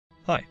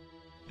Hi,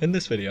 in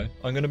this video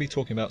I'm going to be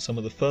talking about some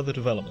of the further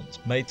developments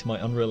made to my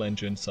Unreal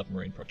Engine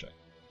Submarine project.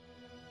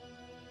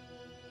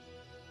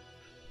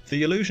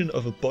 The illusion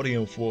of a body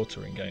of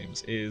water in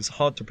games is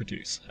hard to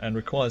produce and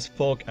requires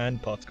fog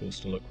and particles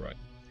to look right.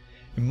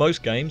 In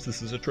most games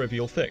this is a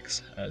trivial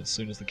fix. As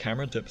soon as the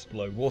camera dips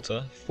below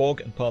water, fog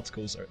and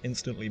particles are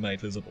instantly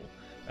made visible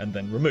and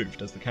then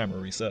removed as the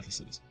camera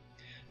resurfaces.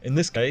 In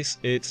this case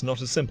it's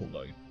not as simple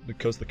though.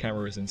 Because the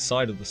camera is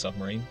inside of the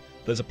submarine,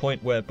 there's a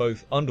point where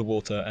both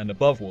underwater and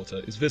above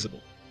water is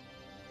visible.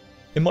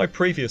 In my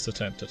previous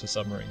attempt at a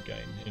submarine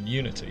game in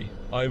Unity,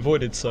 I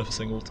avoided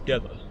surfacing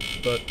altogether,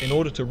 but in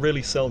order to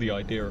really sell the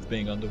idea of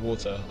being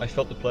underwater, I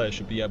felt the player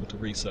should be able to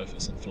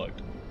resurface and float.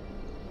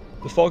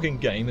 The fog in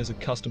game is a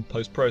custom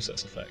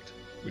post-process effect,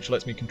 which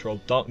lets me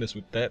control darkness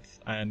with depth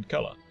and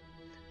colour.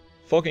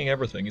 Fogging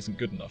everything isn't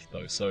good enough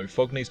though, so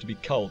fog needs to be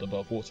culled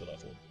above water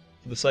level.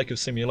 For the sake of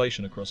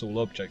simulation across all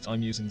objects,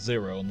 I'm using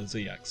 0 on the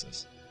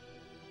Z-axis.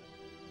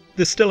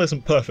 This still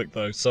isn't perfect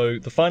though, so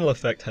the final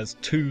effect has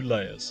two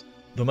layers.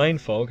 The main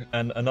fog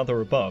and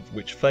another above,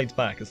 which fades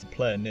back as the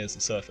player nears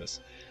the surface.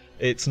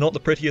 It's not the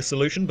prettiest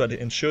solution, but it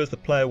ensures the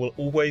player will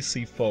always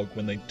see fog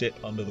when they dip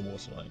under the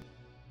waterline.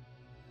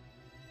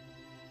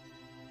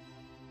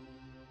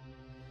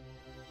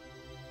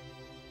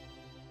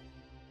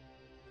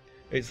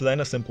 It's then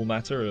a simple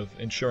matter of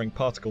ensuring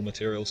particle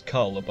materials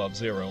cull above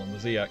 0 on the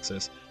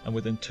Z-axis and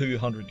within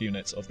 200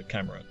 units of the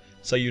camera,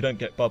 so you don't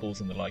get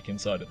bubbles and the like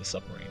inside of the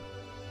submarine.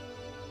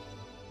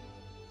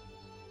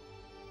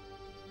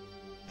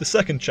 The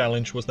second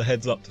challenge was the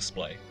heads-up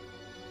display.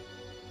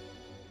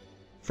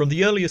 From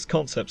the earliest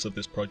concepts of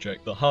this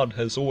project, the HUD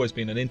has always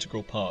been an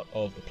integral part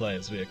of the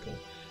player's vehicle,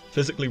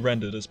 physically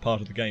rendered as part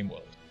of the game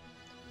world.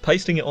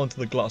 Pasting it onto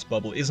the glass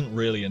bubble isn't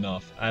really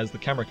enough, as the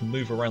camera can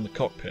move around the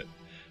cockpit,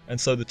 and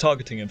so the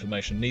targeting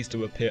information needs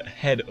to appear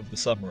ahead of the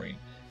submarine,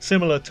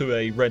 similar to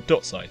a red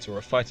dot sight or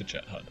a fighter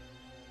jet HUD.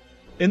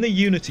 In the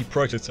Unity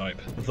prototype,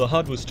 the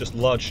HUD was just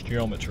large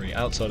geometry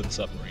outside of the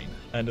submarine,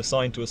 and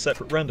assigned to a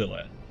separate render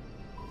layer.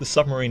 The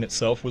submarine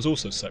itself was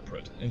also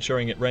separate,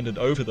 ensuring it rendered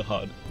over the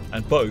HUD,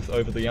 and both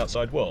over the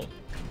outside world.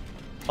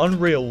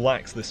 Unreal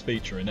lacks this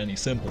feature in any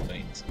simple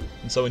means,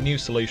 and so a new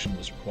solution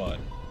was required.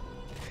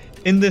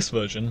 In this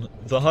version,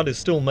 the HUD is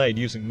still made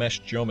using mesh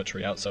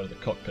geometry outside of the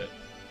cockpit,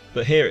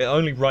 but here it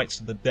only writes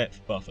to the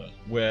depth buffer,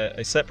 where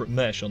a separate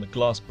mesh on the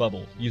glass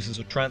bubble uses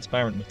a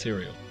transparent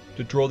material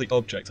to draw the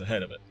object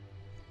ahead of it.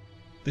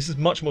 This is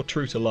much more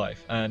true to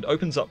life, and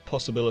opens up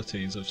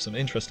possibilities of some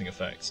interesting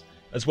effects,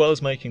 as well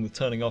as making the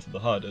turning off of the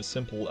HUD as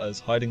simple as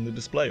hiding the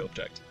display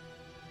object.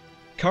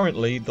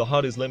 Currently, the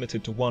HUD is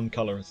limited to one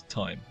colour at a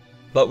time,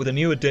 but with a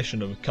new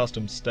addition of a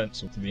custom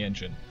stencil to the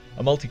engine,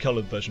 a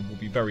multicoloured version will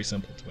be very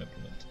simple to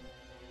implement.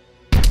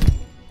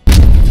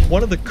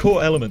 One of the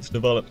core elements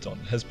developed on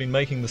has been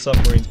making the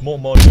submarines more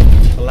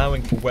modular,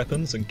 allowing for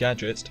weapons and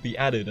gadgets to be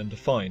added and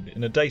defined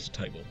in a data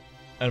table,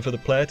 and for the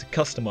player to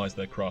customise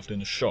their craft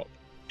in a shop,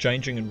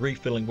 changing and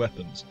refilling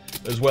weapons,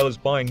 as well as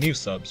buying new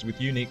subs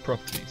with unique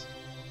properties.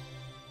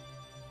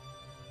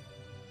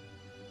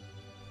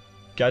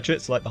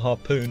 Gadgets like the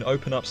harpoon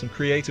open up some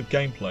creative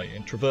gameplay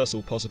and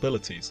traversal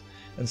possibilities,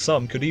 and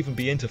some could even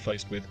be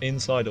interfaced with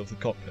inside of the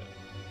cockpit.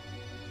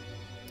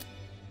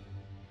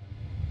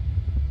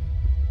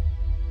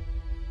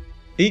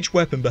 Each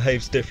weapon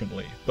behaves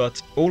differently,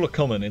 but all are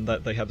common in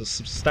that they have a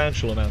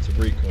substantial amount of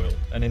recoil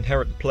and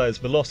inherit the player's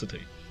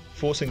velocity,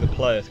 forcing the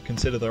player to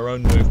consider their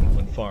own movement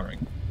when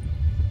firing.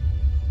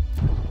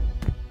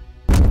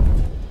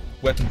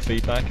 Weapon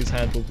feedback is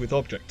handled with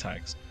object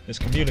tags and is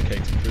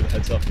communicated through the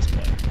heads-up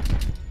display.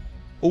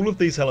 All of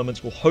these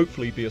elements will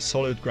hopefully be a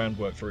solid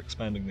groundwork for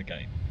expanding the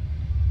game.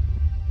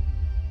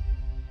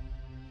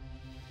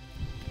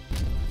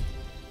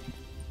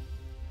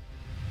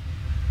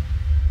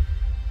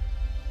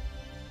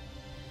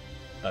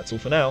 That's all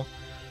for now.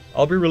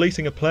 I'll be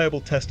releasing a playable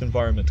test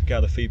environment to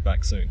gather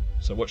feedback soon,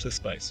 so watch this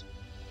space.